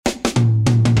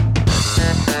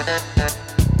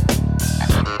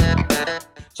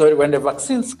So when the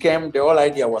vaccines came, the whole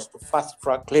idea was to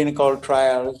fast-track clinical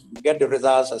trials, get the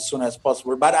results as soon as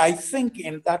possible. But I think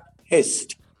in that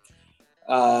haste,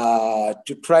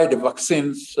 to try the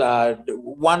vaccines,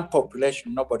 one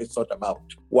population nobody thought about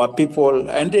were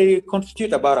people, and they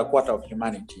constitute about a quarter of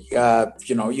humanity.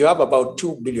 You have about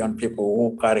 2 billion people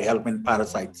who carry helminth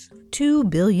parasites. 2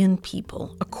 billion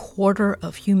people, a quarter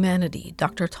of humanity,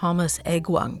 Dr. Thomas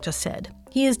Egwang just said.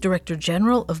 He is Director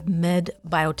General of Med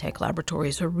Biotech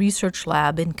Laboratories, a research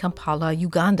lab in Kampala,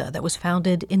 Uganda, that was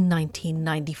founded in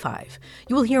 1995.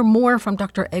 You will hear more from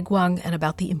Dr. Egwang and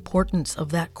about the importance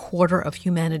of that quarter of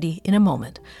humanity in a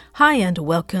moment. Hi, and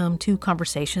welcome to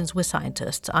Conversations with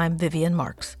Scientists. I'm Vivian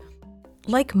Marks.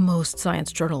 Like most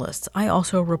science journalists, I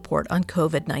also report on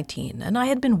COVID-19, and I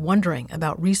had been wondering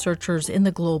about researchers in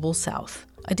the Global South.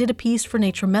 I did a piece for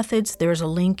Nature Methods. There's a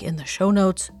link in the show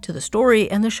notes to the story,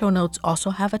 and the show notes also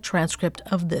have a transcript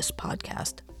of this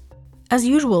podcast. As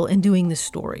usual in doing this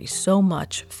story, so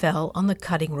much fell on the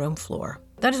cutting room floor.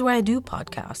 That is why I do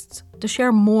podcasts, to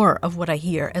share more of what I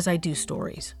hear as I do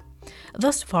stories.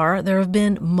 Thus far, there have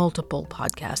been multiple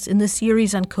podcasts in the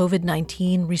series on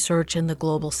COVID-19 research in the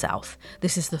Global South.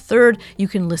 This is the third. You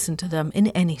can listen to them in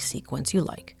any sequence you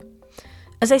like.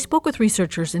 As I spoke with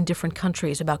researchers in different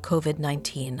countries about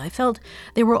COVID-19, I felt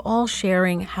they were all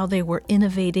sharing how they were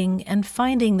innovating and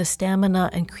finding the stamina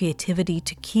and creativity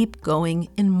to keep going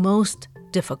in most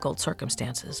difficult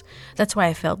circumstances. That's why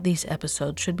I felt these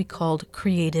episodes should be called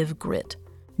Creative Grit.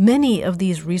 Many of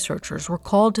these researchers were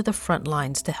called to the front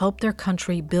lines to help their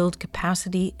country build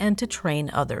capacity and to train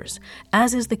others,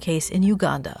 as is the case in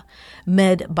Uganda.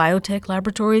 Med Biotech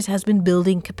Laboratories has been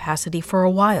building capacity for a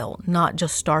while, not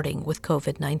just starting with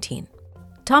COVID-19.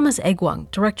 Thomas Egwang,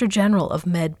 Director General of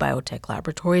Med Biotech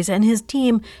Laboratories, and his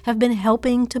team have been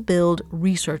helping to build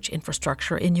research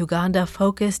infrastructure in Uganda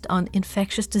focused on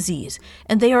infectious disease,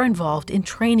 and they are involved in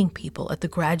training people at the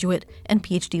graduate and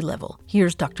PhD level.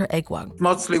 Here's Dr. Egwang.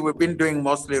 We've been doing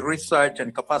research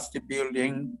and capacity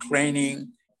building, training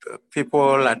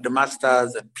people at the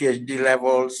master's and PhD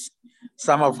levels.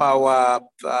 Some of our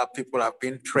people have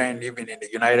been trained even in the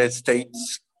United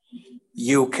States,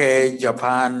 UK,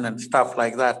 Japan, and stuff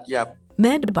like that. Yeah.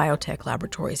 Med Biotech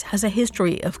Laboratories has a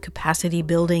history of capacity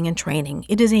building and training.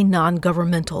 It is a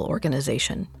non-governmental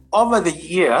organization. Over the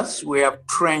years, we have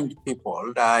trained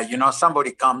people.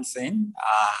 Somebody comes in,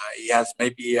 he has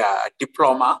maybe a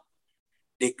diploma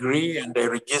degree, and they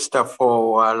register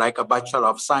for like a Bachelor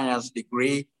of Science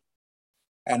degree.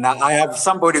 And I have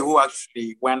somebody who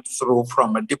actually went through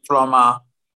from a diploma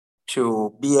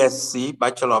to BSc,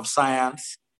 Bachelor of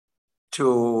Science,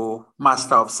 to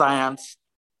Master of Science.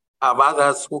 I have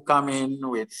others who come in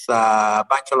with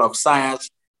Bachelor of Science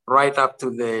right up to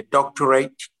the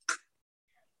doctorate.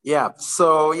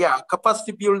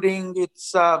 Capacity building,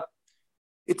 it's a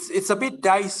bit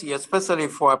dicey, especially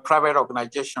for a private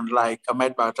organization like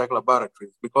Med Biotech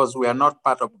Laboratories, because we are not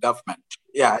part of government.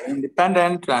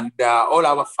 Independent, and all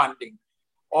our funding,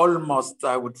 almost,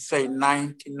 I would say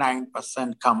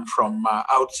 99% come from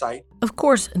outside. Of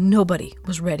course, nobody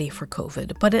was ready for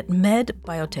COVID, but at Med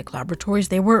Biotech Laboratories,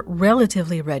 they were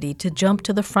relatively ready to jump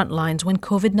to the front lines when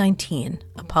COVID-19,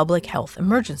 a public health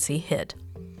emergency, hit.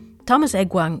 Thomas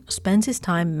Egwang spends his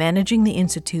time managing the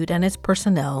institute and its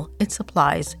personnel, its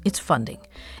supplies, its funding.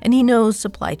 And he knows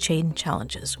supply chain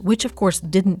challenges, which of course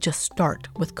didn't just start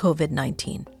with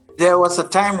COVID-19. There was a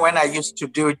time when I used to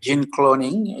do gene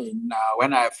cloning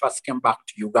when I first came back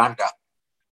to Uganda.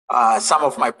 Some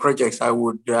of my projects, I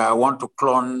would want to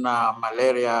clone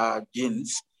malaria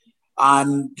genes.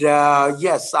 And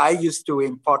yes, I used to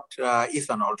import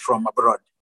ethanol from abroad.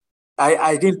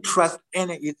 I didn't trust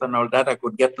any ethanol that I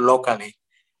could get locally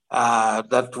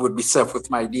that would be safe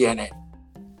with my DNA.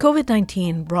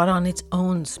 COVID-19 brought on its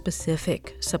own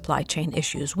specific supply chain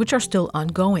issues, which are still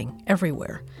ongoing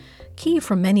everywhere. Key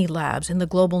for many labs in the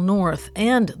global north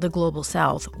and the global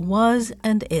south was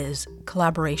and is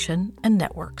collaboration and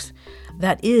networks.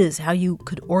 That is how you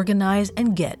could organize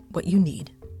and get what you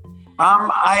need.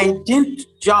 I didn't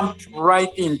jump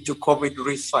right into COVID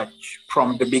research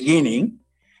from the beginning,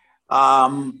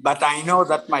 but I know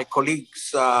that my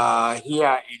colleagues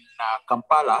here in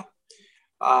Kampala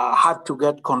had to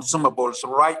get consumables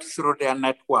right through their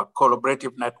network,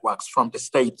 collaborative networks from the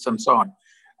States and so on.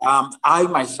 I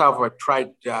myself have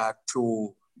tried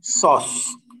to source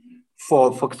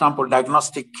for example,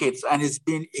 diagnostic kits, and it's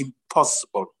been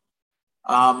impossible.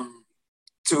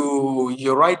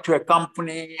 You write to a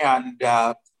company and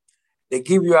they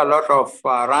give you a lot of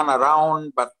run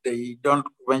around, but they don't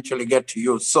eventually get to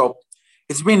you. So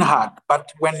it's been hard.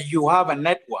 But when you have a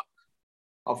network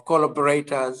of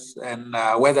collaborators, and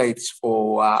whether it's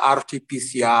for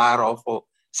RT-PCR or for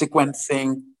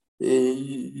sequencing,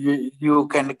 you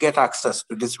can get access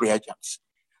to these reagents.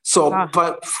 So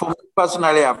for me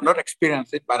personally, I've not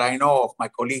experienced it, but I know of my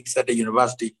colleagues at the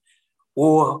university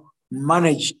who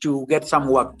managed to get some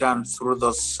work done through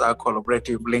those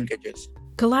collaborative linkages.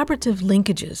 Collaborative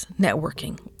linkages,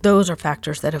 networking, those are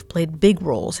factors that have played big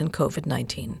roles in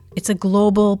COVID-19. It's a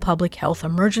global public health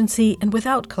emergency, and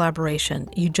without collaboration,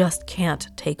 you just can't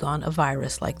take on a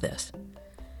virus like this.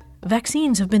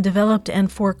 Vaccines have been developed,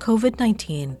 and for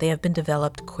COVID-19, they have been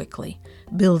developed quickly,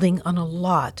 building on a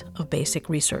lot of basic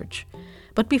research.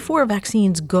 But before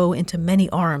vaccines go into many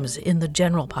arms in the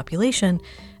general population,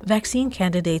 vaccine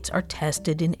candidates are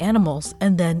tested in animals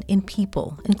and then in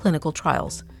people in clinical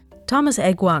trials. Thomas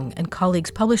Egwang and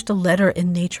colleagues published a letter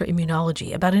in Nature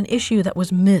Immunology about an issue that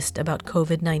was missed about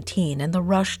COVID-19 and the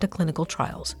rush to clinical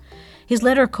trials. His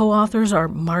letter co-authors are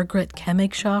Margaret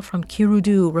Kemiksha from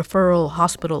Kirudu Referral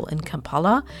Hospital in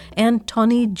Kampala and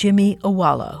Tony Jimmy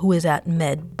Owala, who is at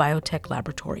Med Biotech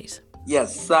Laboratories.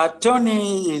 Yes,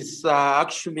 Tony is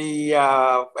actually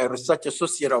a research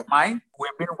associate of mine.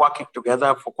 We've been working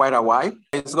together for quite a while.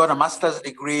 He's got a master's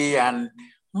degree, and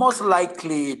most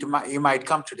likely he might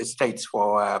come to the States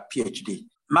for a PhD.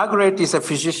 Margaret is a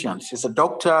physician. She's a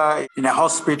doctor in a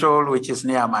hospital which is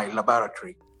near my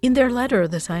laboratory. In their letter,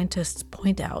 the scientists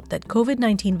point out that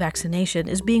COVID-19 vaccination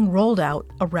is being rolled out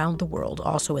around the world,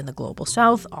 also in the global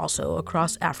south, also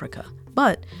across Africa.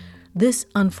 But this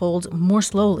unfolds more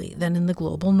slowly than in the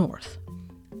global north.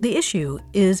 The issue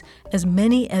is as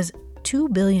many as 2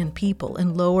 billion people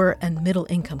in lower and middle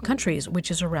income countries,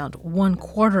 which is around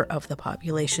 1/4 of the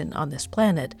population on this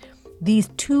planet. These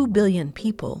 2 billion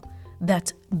people,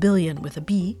 that's billion with a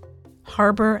B,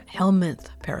 harbor Helminth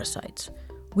parasites,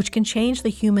 which can change the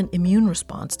human immune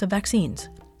response to vaccines.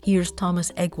 Here's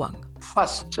Thomas Egwang.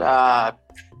 First,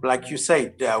 like you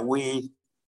said, we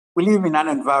live in an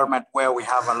environment where we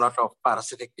have a lot of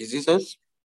parasitic diseases,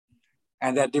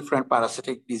 and there are different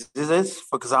parasitic diseases.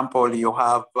 For example, you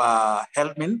have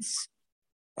helminths,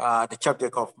 the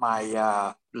subject of my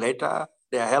letter,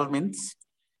 they are helminths.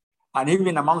 And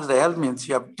even amongst the helminths,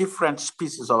 you have different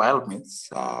species of helminths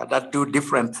that do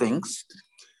different things.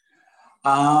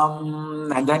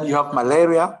 And then you have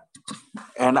malaria.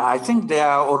 And I think there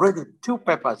are already 2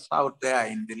 papers out there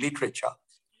in the literature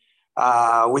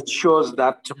which shows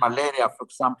that malaria, for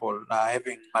example,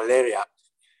 having malaria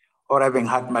or having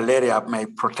had malaria may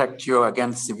protect you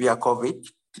against severe COVID.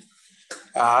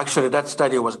 Actually, that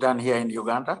study was done here in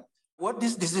Uganda. What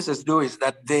these diseases do is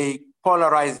that they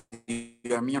polarize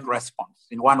your immune response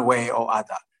in one way or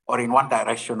other, or in one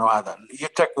direction or other. You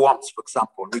take worms, for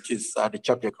example, which is the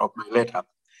subject of my letter.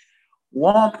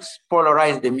 Worms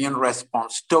polarize the immune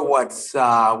response towards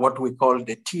what we call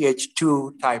the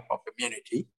Th2 type of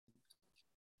immunity.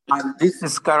 And this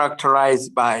is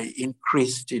characterized by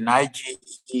increased in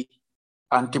IgE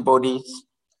antibodies,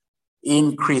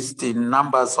 increased in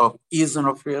numbers of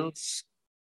eosinophils,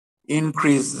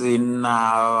 increase in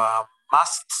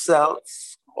mast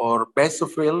cells or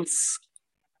basophils.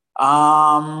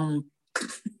 And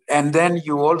then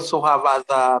you also have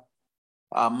other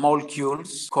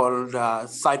molecules called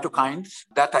cytokines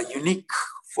that are unique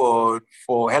for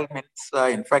helminth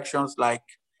infections like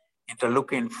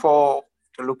interleukin-4,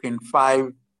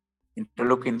 interleukin-5,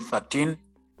 interleukin-13.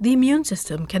 The immune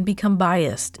system can become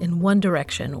biased in one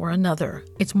direction or another.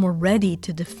 It's more ready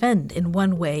to defend in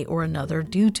one way or another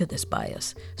due to this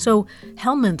bias. So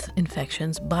helminth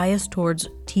infections bias towards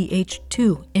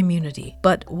Th2 immunity.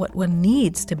 But what one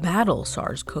needs to battle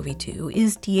SARS-CoV-2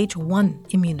 is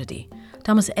Th1 immunity.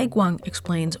 Thomas Egwang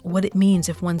explains what it means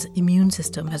if one's immune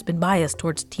system has been biased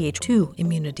towards Th2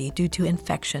 immunity due to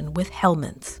infection with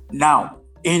helminths. Now,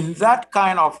 in that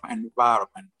kind of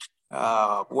environment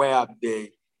where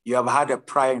you have had a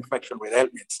prior infection with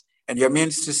helminths and your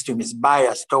immune system is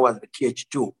biased towards the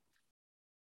Th2,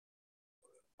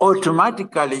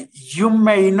 automatically you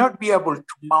may not be able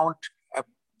to mount a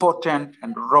potent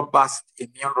and robust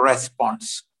immune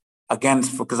response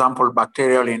against, for example,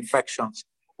 bacterial infections,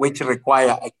 which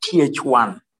require a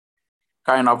Th1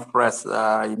 kind of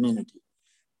immunity.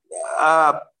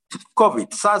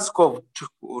 COVID,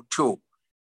 SARS-CoV-2,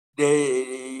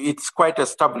 it's quite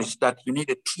established that you need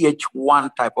a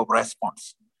Th1 type of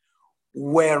response,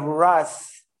 whereas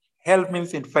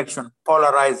helminth infection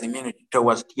polarized immunity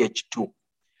towards Th2.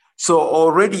 So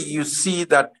already you see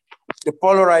that the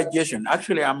polarization,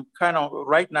 actually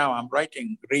right now I'm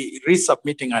writing,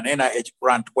 resubmitting an NIH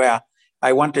grant where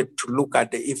I wanted to look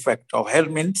at the effect of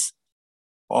helminths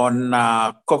on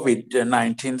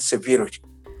COVID-19 severity.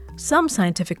 Some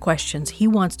scientific questions he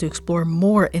wants to explore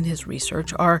more in his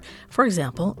research are, for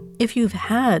example, if you've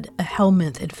had a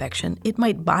helminth infection, it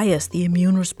might bias the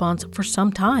immune response for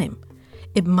some time.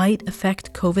 It might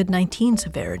affect COVID-19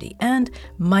 severity and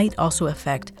might also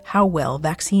affect how well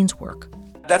vaccines work.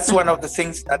 That's one of the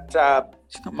things that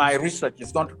my research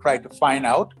is going to try to find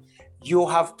out. You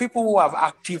have people who have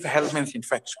active helminth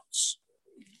infections,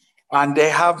 and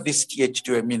they have this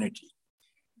Th2 immunity.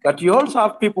 But you also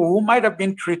have people who might have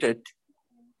been treated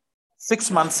 6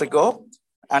 months ago,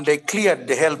 and they cleared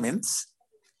the helminths.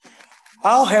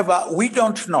 However, we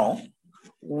don't know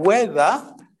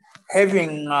whether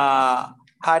having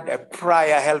had a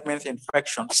prior helminth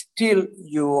infection, still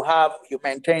you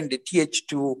maintain the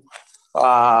Th2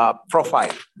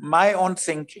 profile. My own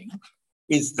thinking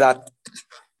is that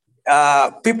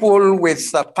people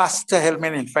with past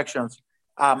helminth infections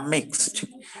are mixed.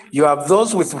 You have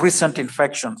those with recent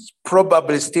infections,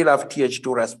 probably still have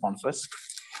Th2 responses.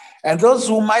 And those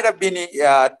who might have been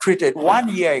treated 1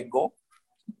 year ago,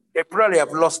 they probably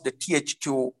have lost the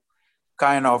Th2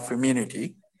 kind of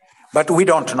immunity, but we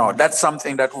don't know. That's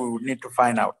something that we would need to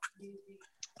find out.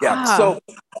 Yeah.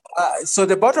 So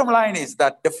the bottom line is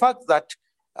that the fact that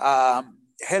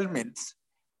helminths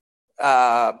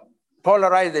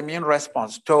polarize the immune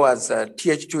response towards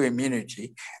Th2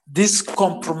 immunity, this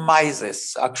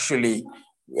compromises actually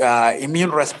immune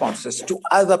responses to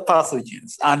other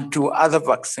pathogens and to other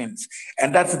vaccines.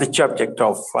 And that's the subject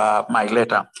of my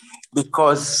letter,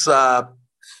 because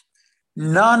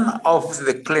none of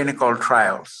the clinical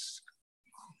trials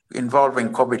involving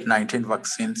COVID-19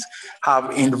 vaccines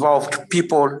have involved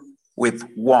people with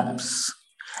worms.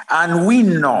 And we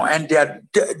know, and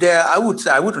there I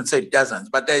wouldn't say dozens,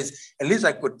 but there's at least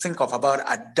I could think of about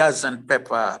a dozen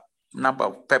number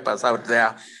of papers out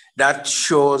there that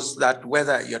shows that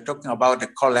whether you're talking about the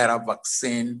cholera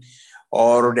vaccine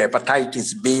or the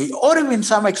hepatitis B, or even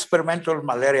some experimental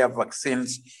malaria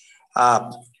vaccines,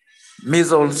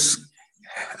 measles,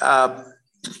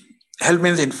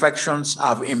 helminth infections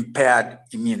have impaired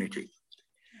immunity.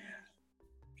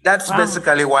 That's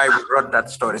basically why we wrote that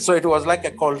story. So it was like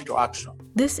a call to action.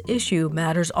 This issue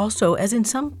matters also as in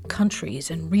some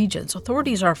countries and regions,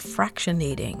 authorities are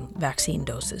fractionating vaccine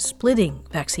doses, splitting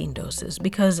vaccine doses,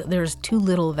 because there's too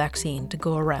little vaccine to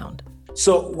go around.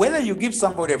 So whether you give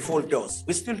somebody a full dose,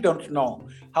 we still don't know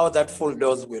how that full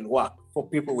dose will work for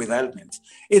people with helminths.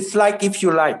 It's like, if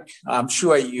you like, I'm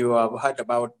sure you have heard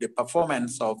about the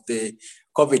performance of the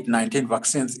COVID-19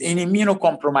 vaccines in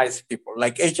immunocompromised people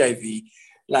like HIV,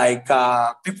 like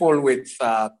people with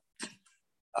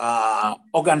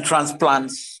organ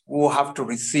transplants who have to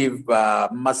receive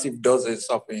massive doses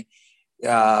of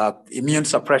immune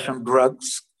suppression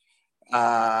drugs.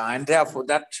 And therefore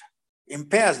that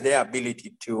impairs their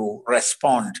ability to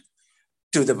respond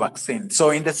to the vaccine.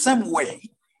 So in the same way,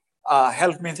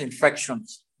 helminth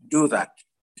infections do that.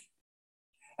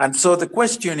 And so the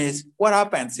question is, what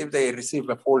happens if they receive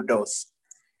a full dose?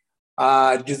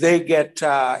 Do they get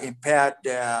impaired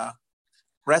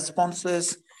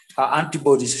responses?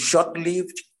 Antibodies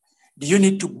short-lived? Do you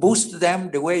need to boost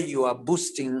them the way you are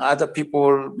boosting other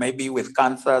people, maybe with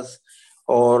cancers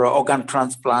or organ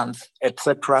transplants,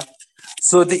 etc.?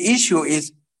 So the issue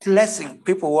is placing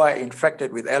people who are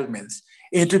infected with helminths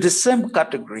into the same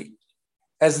category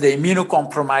as the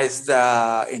immunocompromised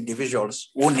individuals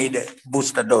who need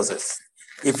booster doses,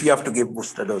 if you have to give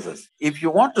booster doses. If you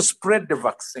want to spread the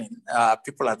vaccine,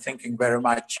 people are thinking very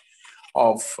much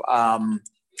of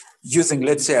using,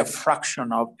 let's say, a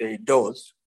fraction of the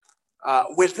dose.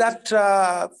 With that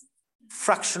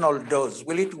fractional dose,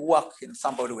 will it work in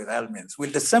somebody with helminths? Will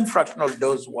the same fractional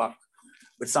dose work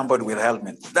with somebody with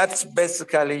helminths? That's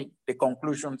basically the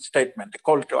conclusion statement, the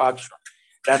call to action,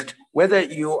 that whether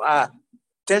you are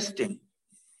testing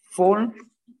full,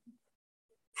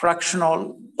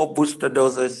 fractional, or booster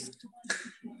doses,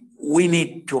 we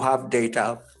need to have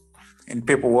data in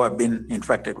people who have been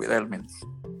infected with helminths.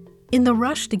 In the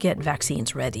rush to get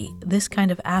vaccines ready, this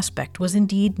kind of aspect was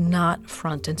indeed not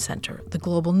front and center. The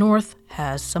global north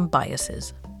has some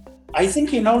biases. I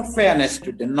think, in all fairness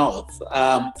to the north,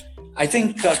 I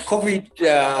think COVID,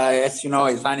 as you know,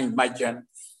 is an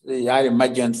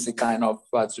emergency kind of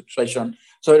situation.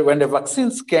 So when the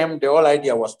vaccines came, the whole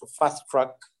idea was to fast track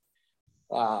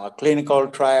clinical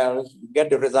trials, get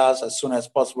the results as soon as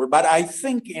possible. But I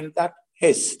think in that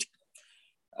haste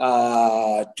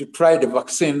to try the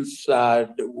vaccines,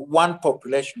 one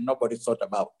population nobody thought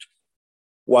about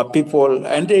were people,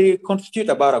 and they constitute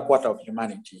about a quarter of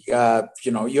humanity.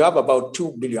 You have about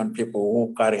 2 billion people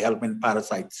who carry helminth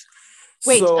parasites.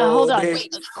 Wait, hold on.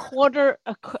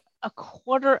 A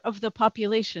quarter of the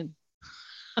population.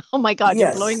 Oh my God,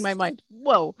 Yes. You're blowing my mind.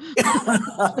 Whoa.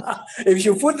 If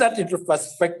you put that into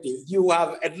perspective, you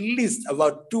have at least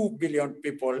about 2 billion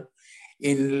people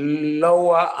in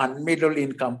lower and middle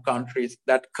income countries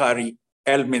that carry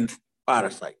helminth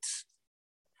parasites.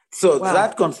 So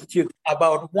that constitutes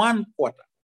about 1/4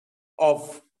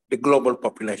 of the global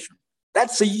population.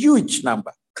 That's a huge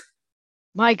number.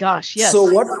 My gosh, yes.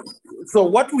 So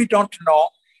what we don't know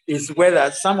is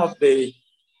whether some of the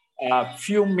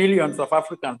few millions of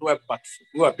Africans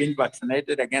who have been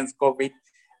vaccinated against COVID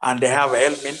and they have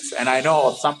helminths, and I know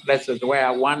of some places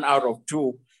where 1 out of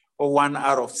 2 or 1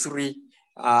 out of 3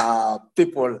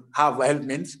 people have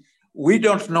helminths. We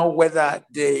don't know whether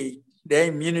their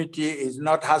immunity is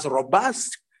not as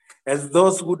robust as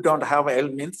those who don't have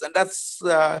helminths, and that's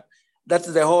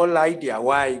the whole idea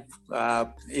why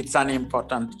it's an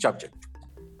important subject.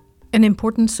 An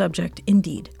important subject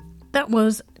indeed. That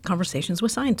was Conversations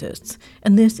with Scientists,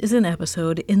 and this is an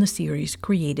episode in the series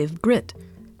Creative Grit.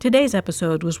 Today's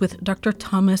episode was with Dr.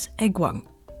 Thomas Egwang,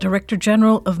 Director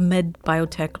General of Med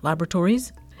Biotech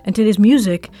Laboratories, and today's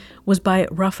music was by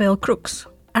Raphael Crooks,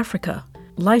 Africa,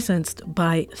 licensed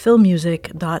by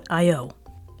filmmusic.io.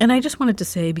 And I just wanted to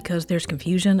say, because there's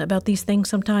confusion about these things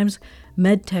sometimes,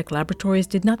 MedTech Laboratories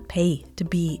did not pay to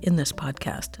be in this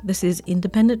podcast. This is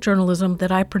independent journalism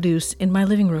that I produce in my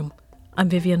living room. I'm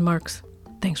Vivian Marks.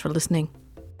 Thanks for listening.